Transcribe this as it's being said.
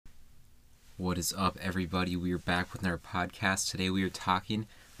What is up, everybody? We are back with another podcast. Today we are talking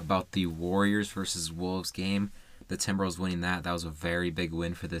about the Warriors versus Wolves game. The Timberwolves winning that. That was a very big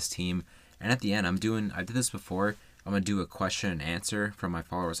win for this team. And at the end, I did this before. I'm going to do a question and answer from my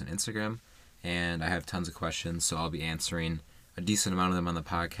followers on Instagram. And I have tons of questions, so I'll be answering a decent amount of them on the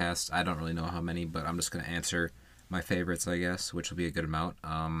podcast. I don't really know how many, but I'm just going to answer my favorites, I guess, which will be a good amount. But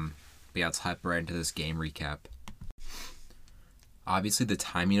yeah, let's hop right into this game recap. Obviously, the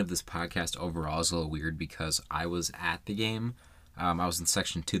timing of this podcast overall is a little weird because I was at the game. I was in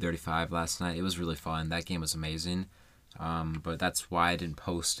section 235 last night. It was really fun. That game was amazing. But that's why I didn't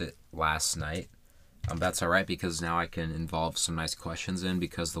post it last night. That's all right because now I can involve some nice questions in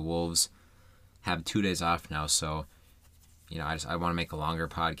because the Wolves have 2 days off now. So, I want to make a longer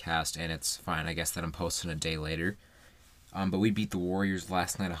podcast, and it's fine, I guess, that I'm posting a day later. But we beat the Warriors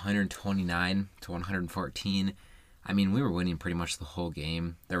last night 129-114. We were winning pretty much the whole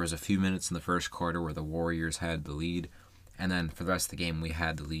game. There was a few minutes in the first quarter where the Warriors had the lead, and then for the rest of the game we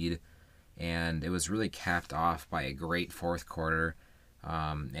had the lead, and it was really capped off by a great fourth quarter.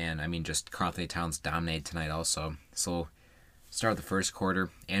 Just Karl Anthony Towns dominated tonight also. So, start of the first quarter,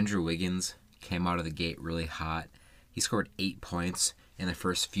 Andrew Wiggins came out of the gate really hot. He scored 8 points in the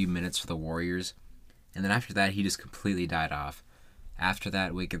first few minutes for the Warriors, and then after that he just completely died off. After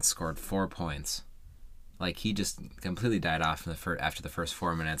that, Wiggins scored 4 points. He just completely died off after the first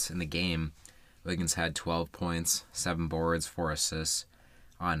 4 minutes in the game. Wiggins had 12 points, 7 boards, 4 assists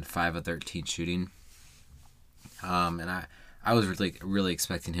on 5 of 13 shooting. And I was really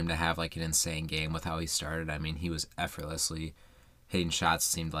expecting him to have an insane game with how he started. He was effortlessly hitting shots,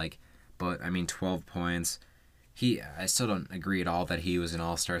 it seemed like. But 12 points. I still don't agree at all that he was an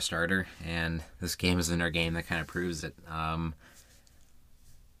all-star starter, and this game is another game that kind of proves it. I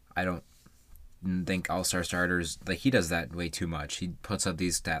don't think all-star starters, he does that way too much. He puts up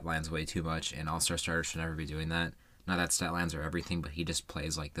these stat lines way too much, and all-star starters should never be doing that. Not that stat lines are everything, but he just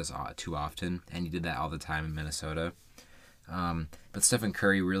plays like this too often, and he did that all the time in Minnesota. But Stephen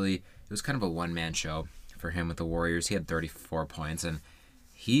Curry it was kind of a one-man show for him with the Warriors. He had 34 points, and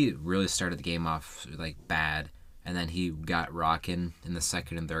he really started the game off bad, and then he got rocking in the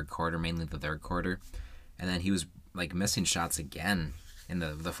second and third quarter, mainly the third quarter, and then he was missing shots again in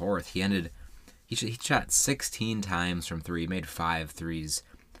the fourth. He shot 16 times from three. He made 5 threes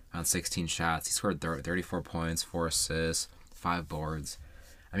on 16 shots. He scored 34 points, 4 assists, 5 boards.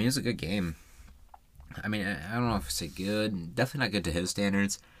 It was a good game. I don't know if it's good. Definitely not good to his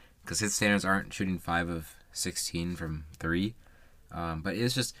standards, because his standards aren't shooting 5 of 16 from 3. But it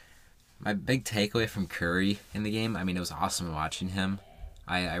was just my big takeaway from Curry in the game. It was awesome watching him.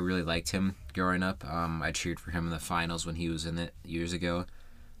 I really liked him growing up. I cheered for him in the finals when he was in it years ago.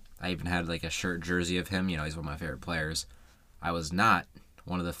 I even had a shirt jersey of him. He's one of my favorite players. I was not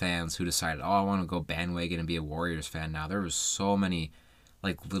one of the fans who decided, I want to go bandwagon and be a Warriors fan now. There was so many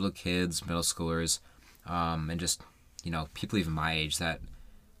little kids, middle schoolers, and just people even my age that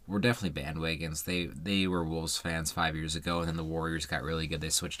were definitely bandwagons. They were Wolves fans 5 years ago, and then the Warriors got really good. They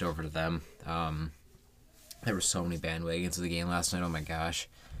switched over to them. There were so many bandwagons of the game last night. Oh my gosh.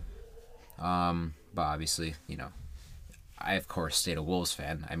 But obviously, I, of course, stayed a Wolves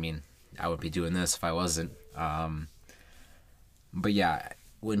fan. I would be doing this if I wasn't. But yeah,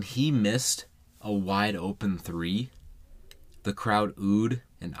 when he missed a wide open 3, the crowd oohed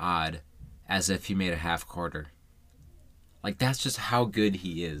and awed as if he made a half quarter. That's just how good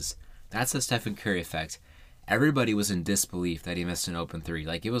he is. That's the Stephen Curry effect. Everybody was in disbelief that he missed an open 3.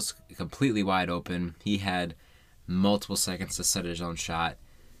 It was completely wide open. He had multiple seconds to set his own shot.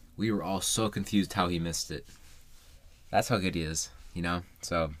 We were all so confused how he missed it. That's how good he is,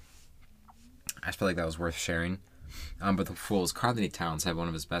 So, I feel like that was worth sharing. But the Wolves, Karl Anthony Towns had one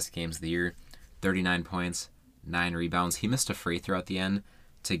of his best games of the year. 39 points, 9 rebounds. He missed a free throw at the end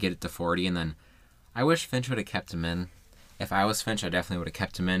to get it to 40, and then I wish Finch would have kept him in. If I was Finch, I definitely would have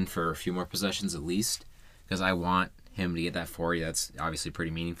kept him in for a few more possessions at least, because I want him to get that 40. That's obviously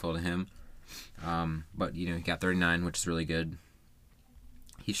pretty meaningful to him. But, he got 39, which is really good.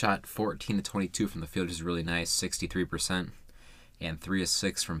 He shot 14 to 22 from the field, which is really nice, 63%, and 3 of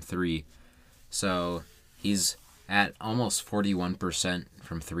 6 from 3. So he's at almost 41%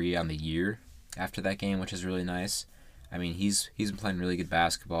 from 3 on the year after that game, which is really nice. He's been playing really good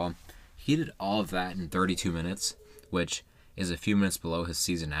basketball. He did all of that in 32 minutes, which is a few minutes below his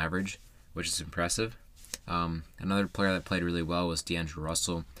season average, which is impressive. Another player that played really well was D'Angelo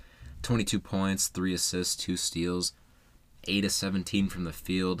Russell. 22 points, 3 assists, 2 steals. 8 of 17 from the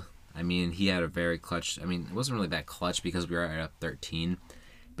field. He had a very clutch. It wasn't really that clutch because we were at up 13,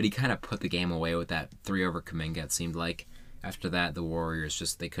 but he kind of put the game away with that 3 over Kuminga, it seemed like. After that, the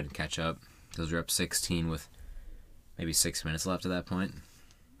Warriors they couldn't catch up. because we're up 16 with maybe 6 minutes left at that point.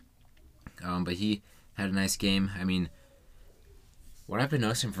 But he had a nice game. I mean, what I've been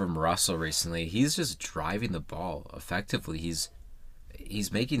noticing from Russell recently, he's just driving the ball effectively. He's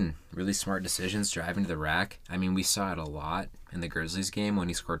making really smart decisions driving to the rack. I mean, we saw it a lot in the Grizzlies game when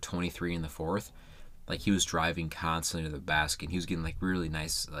he scored 23 in the fourth. Like, he was driving constantly to the basket. He was getting, like, really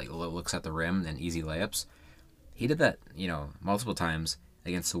nice, like, looks at the rim and easy layups. He did that, multiple times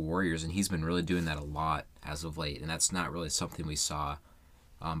against the Warriors, and he's been really doing that a lot as of late. And that's not really something we saw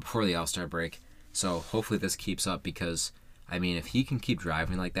before the All-Star break. So hopefully this keeps up because, I mean, if he can keep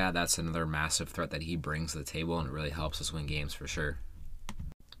driving like that, that's another massive threat that he brings to the table, and it really helps us win games for sure.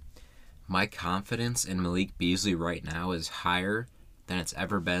 My confidence in Malik Beasley right now is higher than it's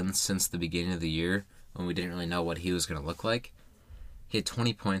ever been since the beginning of the year when we didn't really know what he was going to look like. He had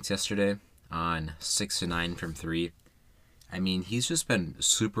 20 points yesterday on 6-9 from 3. I mean, he's just been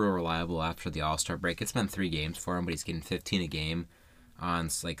super reliable after the All-Star break. It's been 3 games for him, but he's getting 15 a game on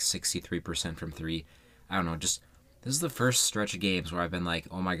like 63% from 3. I don't know, just this is the first stretch of games where I've been like,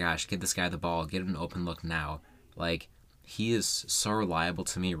 oh my gosh, get this guy the ball, get him an open look now. Like, he is so reliable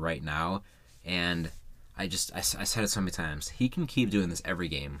to me right now, and I said it so many times. He can keep doing this every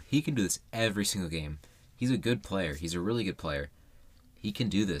game. He can do this every single game. He's a good player. He's a really good player. He can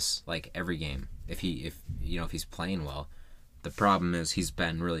do this like every game if he's playing well. The problem is he's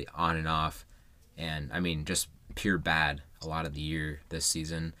been really on and off, and I mean just pure bad a lot of the year this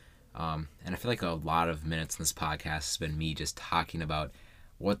season. And I feel like a lot of minutes in this podcast has been me just talking about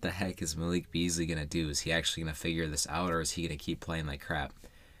what the heck is Malik Beasley going to do? Is he actually going to figure this out, or is he going to keep playing like crap?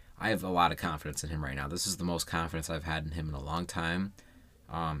 I have a lot of confidence in him right now. This is the most confidence I've had in him in a long time.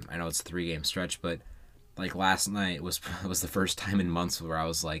 I know it's a 3-game stretch, but like last night was the first time in months where I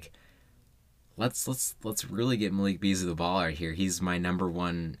was like, let's really get Malik Beasley the ball out here. He's my number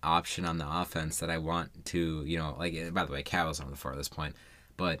one option on the offense that I want to, like, by the way, Cat was on the floor at this point,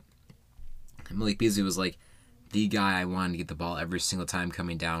 but Malik Beasley was like the guy I wanted to get the ball every single time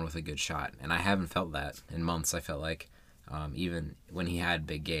coming down with a good shot, and I haven't felt that in months. I felt like even when he had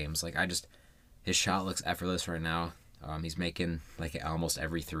big games, like his shot looks effortless right now. He's making like almost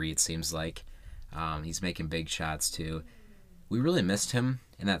every 3, it seems like. He's making big shots too. We really missed him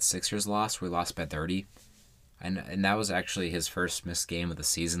in that Sixers loss. We lost by 30, and that was actually his first missed game of the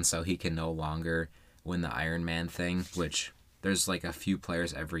season, so he can no longer win the Iron Man thing, which there's like a few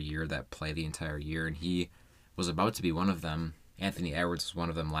players every year that play the entire year, and he was about to be one of them. Anthony Edwards was one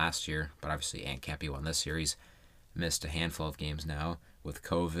of them last year, but obviously Ant can't be one this year. He's missed a handful of games now with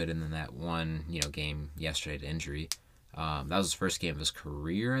COVID, and then that one game yesterday to injury. That was his first game of his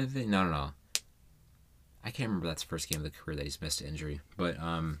career, I think. No. I can't remember that's the first game of the career that he's missed to injury. But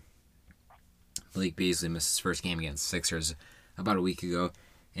Malik Beasley missed his first game against Sixers about a week ago,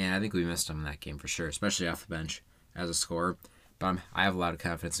 and I think we missed him in that game for sure, especially off the bench as a scorer. But I have a lot of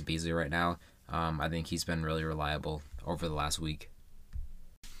confidence in Beasley right now. I think he's been really reliable over the last week.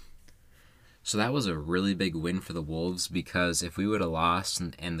 So that was a really big win for the Wolves, because if we would have lost,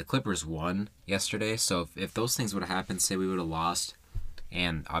 and the Clippers won yesterday, so if those things would have happened, say we would have lost,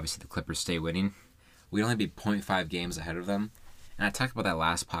 and obviously the Clippers stay winning, we'd only be 0.5 games ahead of them. And I talked about that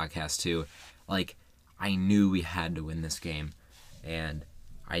last podcast too. Like, I knew we had to win this game, and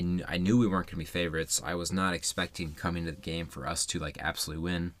I knew we weren't going to be favorites. I was not expecting coming to the game for us to like absolutely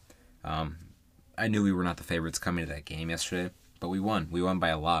win. I knew we were not the favorites coming to that game yesterday, but we won. We won by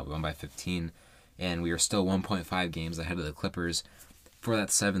a lot. We won by 15, and we are still 1.5 games ahead of the Clippers for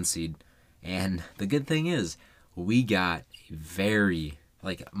that 7 seed. And the good thing is, we got a very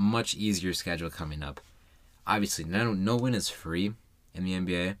much easier schedule coming up. Obviously, no win is free in the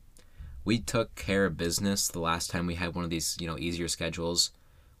NBA. We took care of business the last time we had one of these, easier schedules,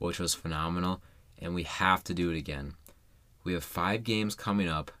 which was phenomenal, and we have to do it again. We have 5 games coming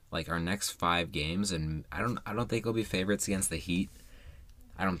up, like our next 5 games, and I don't think we'll be favorites against the Heat.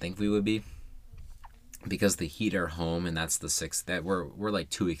 I don't think we would be, because the Heat are home, and that's the 6th. That we're like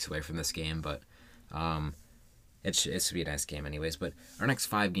 2 weeks away from this game, but it should be a nice game anyways. But our next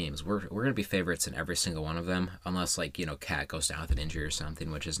 5 games, we're gonna be favorites in every single one of them, unless Cat goes down with an injury or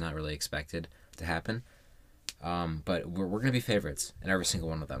something, which is not really expected to happen. But we're gonna be favorites in every single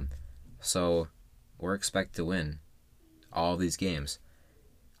one of them, so we're expected to win all of these games.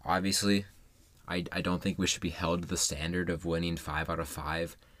 Obviously, I don't think we should be held to the standard of winning 5 out of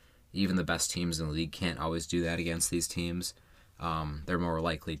 5. Even the best teams in the league can't always do that against these teams. They're more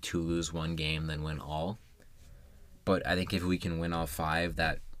likely to lose 1 game than win all. But I think if we can win all 5,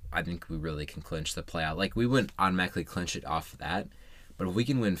 I think we really can clinch the playout. Like, we wouldn't automatically clinch it off of that, but if we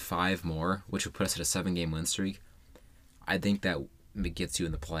can win 5 more, which would put us at a 7-game win streak, I think that gets you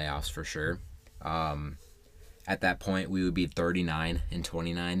in the playoffs for sure. At that point, we would be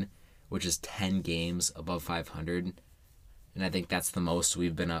 39-29, which is 10 games above 500. And I think that's the most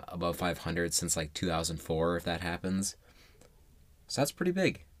we've been above 500 since like 2004, if that happens. So that's pretty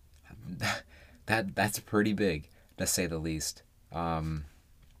big. That's pretty big, to say the least. I'm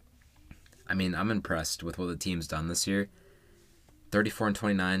impressed with what the team's done this year.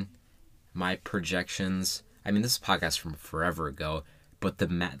 34-29. My projections. This is a podcast from forever ago, but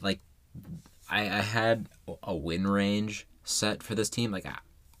I had a win range set for this team.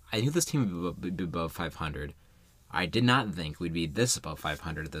 I knew this team would be above 500. I did not think we'd be this above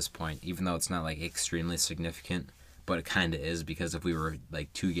 500 at this point, even though it's not like extremely significant, but it kind of is, because if we were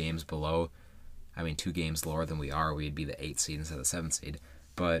like 2 games below, 2 games lower than we are, we'd be the 8th seed instead of the 7th seed.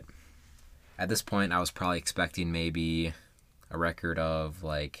 But at this point, I was probably expecting maybe a record of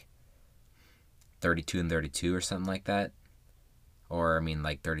like 32-32 or something like that. Or,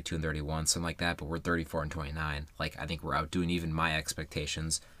 like 32-31, something like that. But we're 34-29. I think we're outdoing even my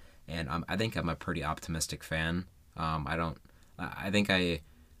expectations. And I think I'm a pretty optimistic fan. I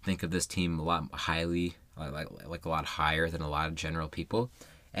think of this team a lot highly, like a lot higher than a lot of general people.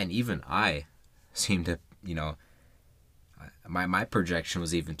 And even I seem to, my projection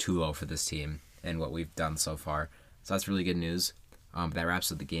was even too low for this team and what we've done so far. So that's really good news. That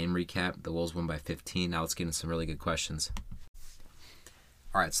wraps up the game recap. The Wolves won by 15. Now let's get into some really good questions.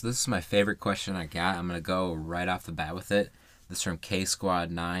 All right, so this is my favorite question I got. I'm going to go right off the bat with it. This is from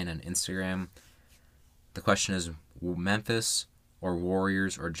KSquad9 on Instagram. The question is, Memphis or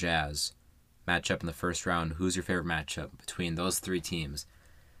Warriors or Jazz matchup in the first round? Who's your favorite matchup between those 3 teams?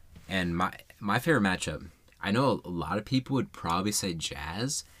 And my favorite matchup, I know a lot of people would probably say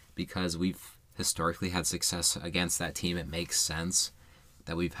Jazz because we've historically had success against that team. It makes sense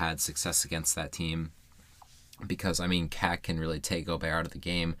that we've had success against that team because, Cat can really take Gobert out of the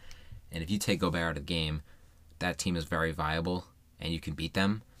game. And if you take Gobert out of the game, that team is very viable and you can beat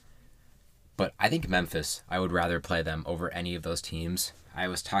them. But I think Memphis, I would rather play them over any of those teams. I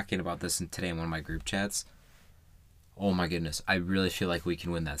was talking about this today in one of my group chats. Oh my goodness, I really feel like we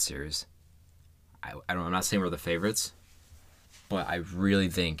can win that series. I'm not saying we're the favorites, but I really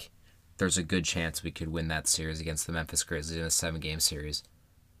think there's a good chance we could win that series against the Memphis Grizzlies in a 7-game series.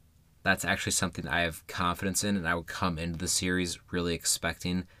 That's actually something I have confidence in, and I would come into the series really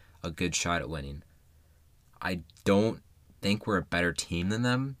expecting a good shot at winning. I don't think we're a better team than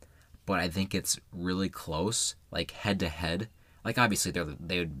them, but I think it's really close, like head-to-head. Obviously, they're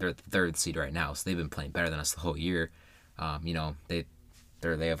the 3rd seed right now, so they've been playing better than us the whole year. They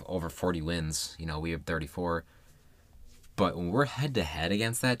have over 40 wins. We have 34. But when we're head-to-head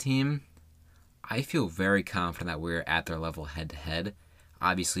against that team, I feel very confident that we're at their level head-to-head.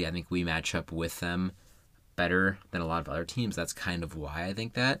 Obviously, I think we match up with them better than a lot of other teams. That's kind of why I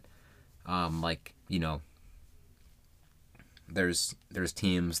think that. There's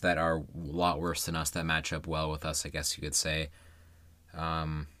teams that are a lot worse than us that match up well with us, I guess you could say.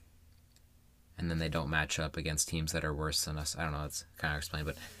 And then they don't match up against teams that are worse than us. I don't know, it's kind of explained,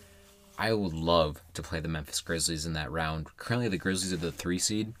 but I would love to play the Memphis Grizzlies in that round. Currently, the Grizzlies are the 3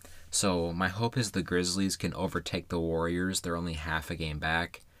 seed. So my hope is the Grizzlies can overtake the Warriors. They're only half a game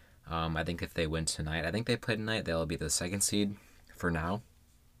back. I think if they win tonight, I think they play tonight, they'll be the 2nd seed for now.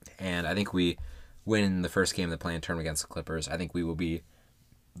 And I think we win the first game of the play-in tournament against the Clippers. I think we will be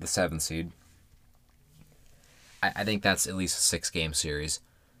the 7th seed. I think that's at least a 6-game series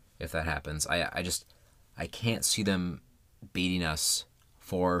if that happens. I can't see them beating us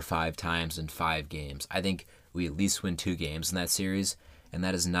 4 or 5 times in 5 games. I think we at least win 2 games in that series. And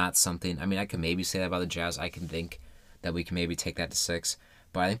that is not something... I could maybe say that about the Jazz. I can think that we can maybe take that to 6.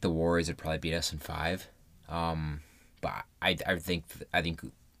 But I think the Warriors would probably beat us in 5. But I think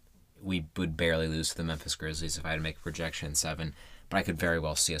we would barely lose to the Memphis Grizzlies if I had to make a projection in 7. But I could very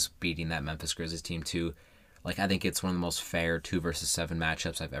well see us beating that Memphis Grizzlies team too. I think it's one of the most fair 2 versus 7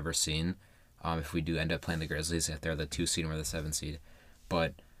 matchups I've ever seen. If we do end up playing the Grizzlies, if they're the 2 seed and we're the 7 seed.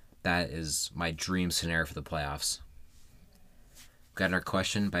 But that is my dream scenario for the playoffs. Got another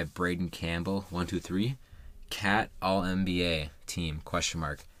question by Braden Campbell, 123. Cat All-NBA team, ?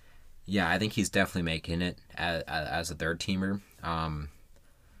 Yeah, I think he's definitely making it as a 3rd teamer.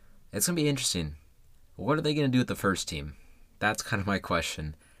 It's going to be interesting. What are they going to do with the first team? That's kind of my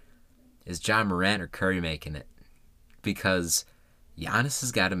question. Is John Morant or Curry making it? Because Giannis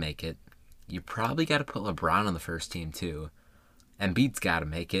has got to make it. You probably got to put LeBron on the first team too. Embiid's got to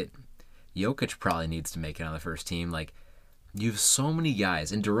make it. Jokic probably needs to make it on the first team. You have so many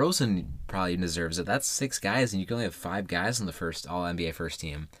guys, and DeRozan probably deserves it. That's 6 guys, and you can only have 5 guys on the first All-NBA first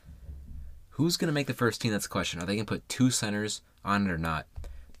team. Who's going to make the first team? That's the question. Are they going to put 2 centers on it or not.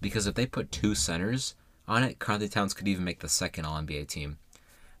 Because if they put 2 centers on it, Karl Towns could even make the second All-NBA team.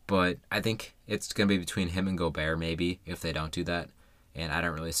 But I think it's going to be between him and Gobert, maybe, if they don't do that. And I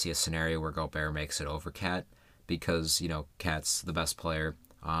don't really see a scenario where Gobert makes it over Cat because, Cat's the best player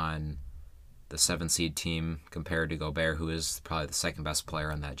on the 7-seed team compared to Gobert, who is probably the second best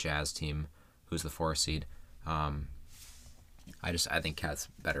player on that Jazz team, who's the 4-seed. I think Cat's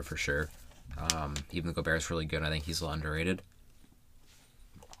better for sure. Even though Gobert's really good, I think he's a little underrated.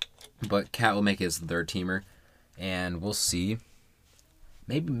 But Cat will make his third teamer, and we'll see.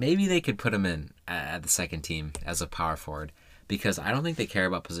 Maybe they could put him in at the second team as a power forward because I don't think they care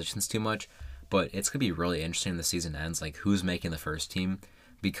about positions too much. But it's gonna be really interesting when the season ends, like who's making the first team,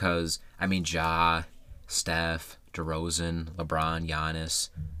 because Ja, Steph, DeRozan, LeBron, Giannis,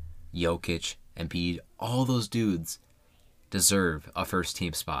 Jokic, Embiid, all those dudes deserve a first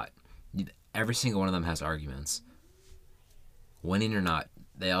team spot. Every single one of them has arguments. Winning or not,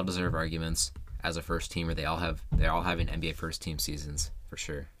 they all deserve arguments as a first teamer. They're all having NBA first team seasons for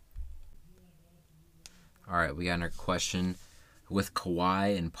sure. All right, we got another question. With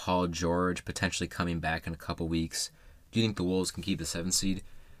Kawhi and Paul George potentially coming back in a couple weeks, do you think the Wolves can keep the 7th seed?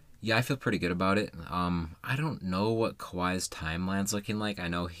 Yeah, I feel pretty good about it. I don't know what Kawhi's timeline's looking like. I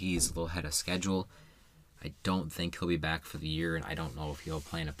know he's a little ahead of schedule. I don't think he'll be back for the year, and I don't know if he'll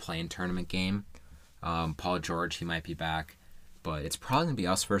play in a play-in tournament game. Paul George, he might be back, but it's probably going to be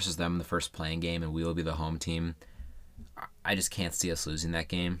us versus them in the first playing game, and we will be the home team. I just can't see us losing that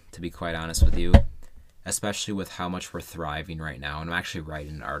game, to be quite honest with you, especially with how much we're thriving right now. And I'm actually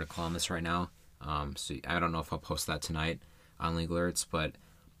writing an article on this right now, so I don't know if I'll post that tonight on League Alerts, but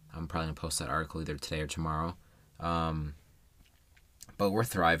I'm probably going to post that article either today or tomorrow. But we're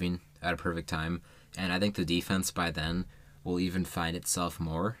thriving at a perfect time. And I think the defense by then will even find itself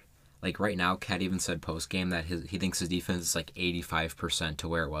more. Like right now, Kat even said post-game that he thinks his defense is like 85% to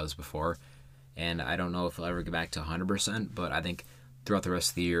where it was before. And I don't know if he'll ever get back to 100%, but I think throughout the rest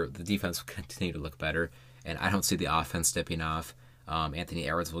of the year, the defense will continue to look better. And I don't see the offense dipping off. Anthony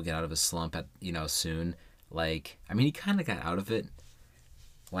Edwards will get out of his slump soon. He kind of got out of it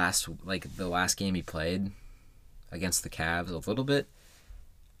the last game he played against the Cavs a little bit.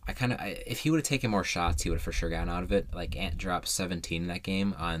 If he would have taken more shots, he would have for sure gotten out of it. Like Ant dropped 17 in that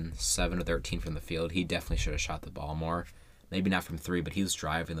game on 7 of 13 from the field. He definitely should have shot the ball more. Maybe not from 3, but he was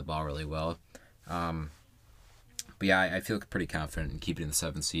driving the ball really well. But yeah, I feel pretty confident in keeping the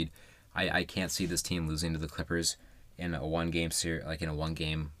 7th seed. I can't see this team losing to the Clippers in a one-game series, like in a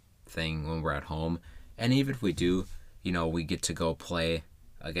one-game thing when we're at home. And even if we do, we get to go play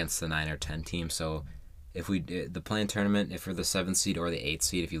against the 9 or 10 team. So if the play-in tournament, if you're the 7th seed or the 8th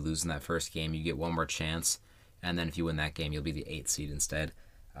seed, if you lose in that first game, you get one more chance. And then if you win that game, you'll be the 8th seed instead.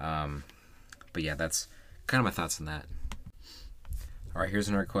 But yeah, that's kind of my thoughts on that. All right, here's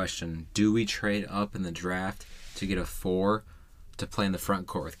another question. Do we trade up in the draft to get a 4 to play in the front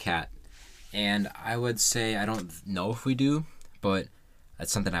court with Cat? And I would say I don't know if we do, but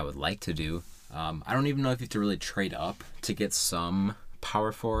that's something I would like to do. I don't even know if you have to really trade up to get some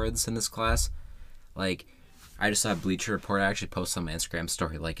power forwards in this class. Like, I just saw Bleacher Report. I actually posted on my Instagram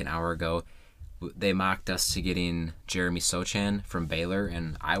story like an hour ago. They mocked us to getting Jeremy Sochan from Baylor,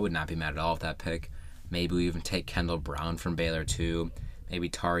 and I would not be mad at all with that pick. Maybe we even take Kendall Brown from Baylor too. Maybe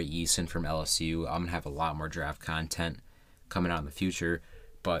Tari Eason from LSU. I'm going to have a lot more draft content coming out in the future,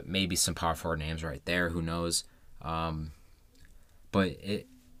 but maybe some power forward names right there. Who knows? But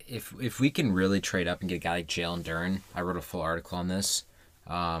if we can really trade up and get a guy like Jalen Duren, I wrote a full article on this.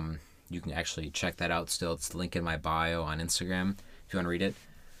 You can actually check that out still. It's linked in my bio on Instagram if you want to read it.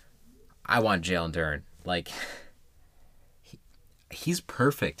 I want Jalen Duren. Like, he's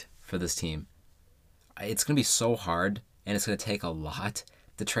perfect for this team. It's going to be so hard, and it's going to take a lot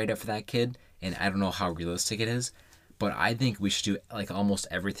to trade up for that kid, and I don't know how realistic it is, but I think we should do like almost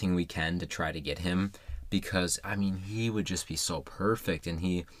everything we can to try to get him because, he would just be so perfect, and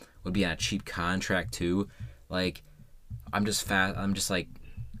he would be on a cheap contract too. Like, I'm just like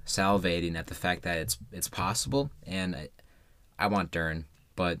salivating at the fact that it's possible, and I want Duren,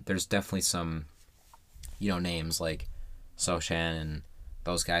 but there's definitely some, names like Sochan and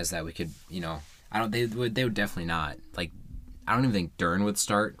those guys that we could, they would definitely not. Like, I don't even think Duren would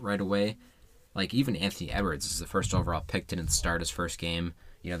start right away. Like, even Anthony Edwards is the first overall pick, didn't start his first game.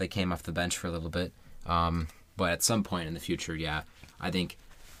 They came off the bench for a little bit. But at some point in the future, yeah, I think,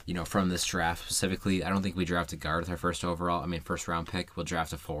 from this draft specifically, I don't think we draft a guard with our first round pick. We'll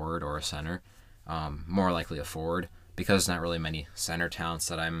draft a forward or a center. More likely a forward because there's not really many center talents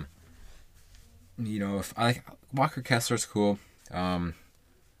that I'm, if I Walker Kessler's cool.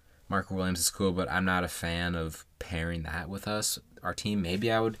 Mark Williams is cool, but I'm not a fan of pairing that with our team.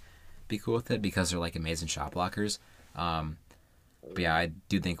 Maybe I would be cool with it because they're like amazing shot blockers. But yeah, I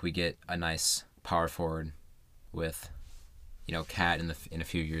do think we get a nice power forward with, Cat in a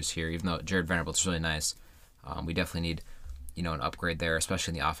few years here. Even though Jared Vanderbilt's really nice, we definitely need, an upgrade there,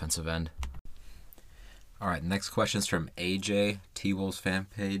 especially in the offensive end. All right, next question is from AJ, T-Wolves fan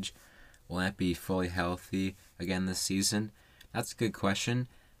page. Will Ant be fully healthy again this season? That's a good question.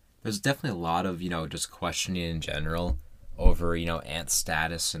 There's definitely a lot of, just questioning in general over, Ant's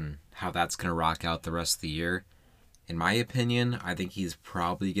status and how that's going to rock out the rest of the year. In my opinion, I think he's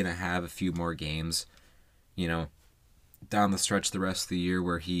probably going to have a few more games, down the stretch the rest of the year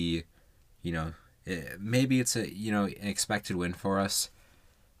where he, maybe it's an expected win for us.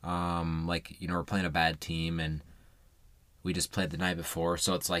 We're playing a bad team and we just played the night before,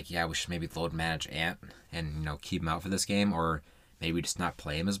 so it's like, yeah, we should maybe load manage Ant and, keep him out for this game, or maybe just not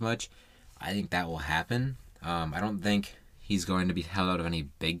play him as much. I think that will happen. I don't think he's going to be held out of any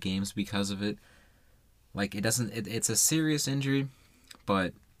big games because of it. It's a serious injury,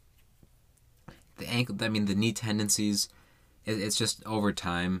 but the ankle, the knee tendencies, it's just over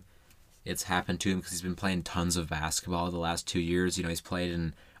time. It's happened to him because he's been playing tons of basketball the last 2 years. He's played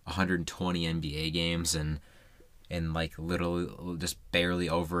in 120 NBA games and in literally just barely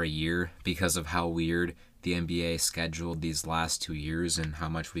over a year because of how weird the NBA scheduled these last 2 years and how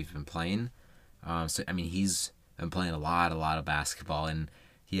much we've been playing. He's been playing a lot of basketball, and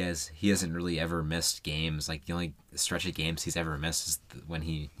he hasn't really ever missed games. The only stretch of games he's ever missed is when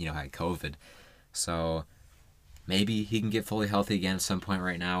he had COVID. So maybe he can get fully healthy again at some point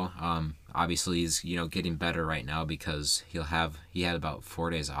right now. Obviously he's getting better right now because he had about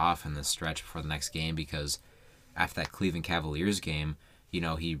 4 days off in this stretch before the next game because after that Cleveland Cavaliers game,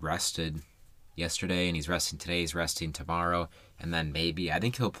 he rested yesterday and he's resting today, he's resting tomorrow, and then I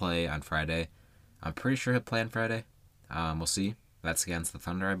think he'll play on Friday. I'm pretty sure he'll play on Friday. We'll see. That's against the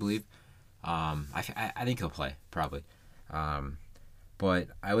Thunder, I believe. I think he'll play, probably. But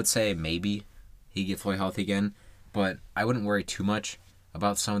I would say maybe he get fully healthy again, but I wouldn't worry too much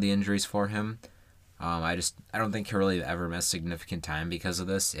about some of the injuries for him. I don't think he'll really ever miss significant time because of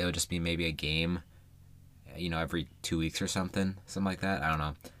this. It would just be maybe a game, every 2 weeks or something like that. I don't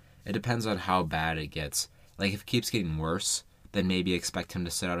know. It depends on how bad it gets. If it keeps getting worse, then maybe expect him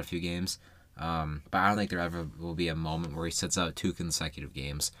to sit out a few games. But I don't think there ever will be a moment where he sits out 2 consecutive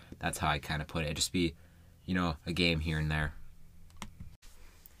games. That's how I kind of put it. It'd just be, a game here and there.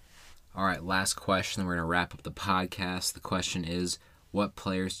 All right, last question. We're going to wrap up the podcast. The question is, what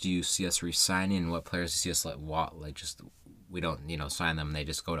players do you see us re-signing and what players do you see us we don't, sign them. They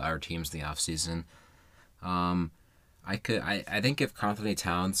just go to our teams in the offseason. I think if Anthony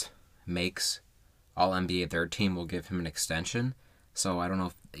Towns makes All-NBA third team, we'll give him an extension. So I don't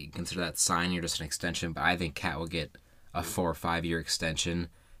know if you consider that signing or just an extension, but I think Cat will get a 4 or 5 year extension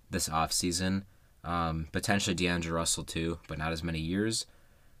this offseason. Potentially DeAndre Russell too, but not as many years.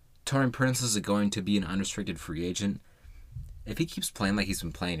 Taurean Prince is going to be an unrestricted free agent. If he keeps playing like he's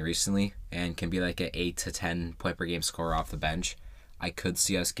been playing recently and can be an 8 to 10 point per game scorer off the bench, I could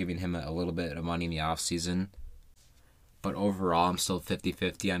see us giving him a little bit of money in the offseason. But overall, I'm still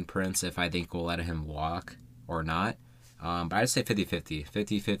 50-50 on Prince if I think we'll let him walk or not. But I'd say 50-50.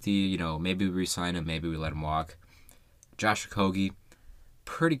 50-50, maybe we re-sign him, maybe we let him walk. Josh Okogie,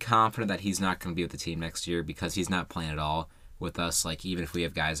 pretty confident that he's not going to be with the team next year because he's not playing at all with us. Even if we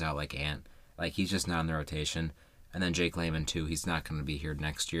have guys out like Ant, he's just not in the rotation. And then Jake Layman too, he's not going to be here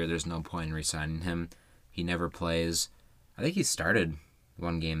next year. There's no point in re-signing him. He never plays. I think he started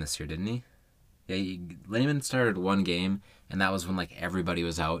 1 game this year, didn't he? Yeah, Layman started 1 game, and that was when everybody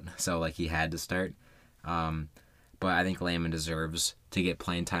was out, so he had to start. But I think Layman deserves to get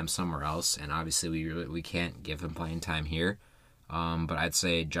playing time somewhere else, and obviously we can't give him playing time here. But I'd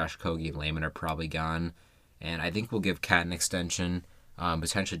say Josh Okogie and Layman are probably gone, and I think we'll give Cat an extension,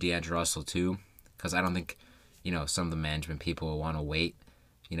 potentially DeAndre Russell too, because I don't think some of the management people will want to wait,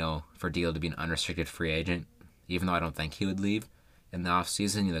 for Deal to be an unrestricted free agent, even though I don't think he would leave in the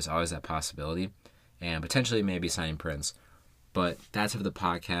offseason. There's always that possibility, and potentially maybe signing Prince. But that's it for the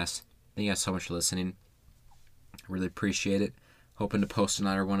podcast. Thank you guys so much for listening. Really appreciate it. Hoping to post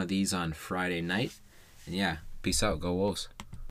another one of these on Friday night. And yeah, peace out. Go Wolves.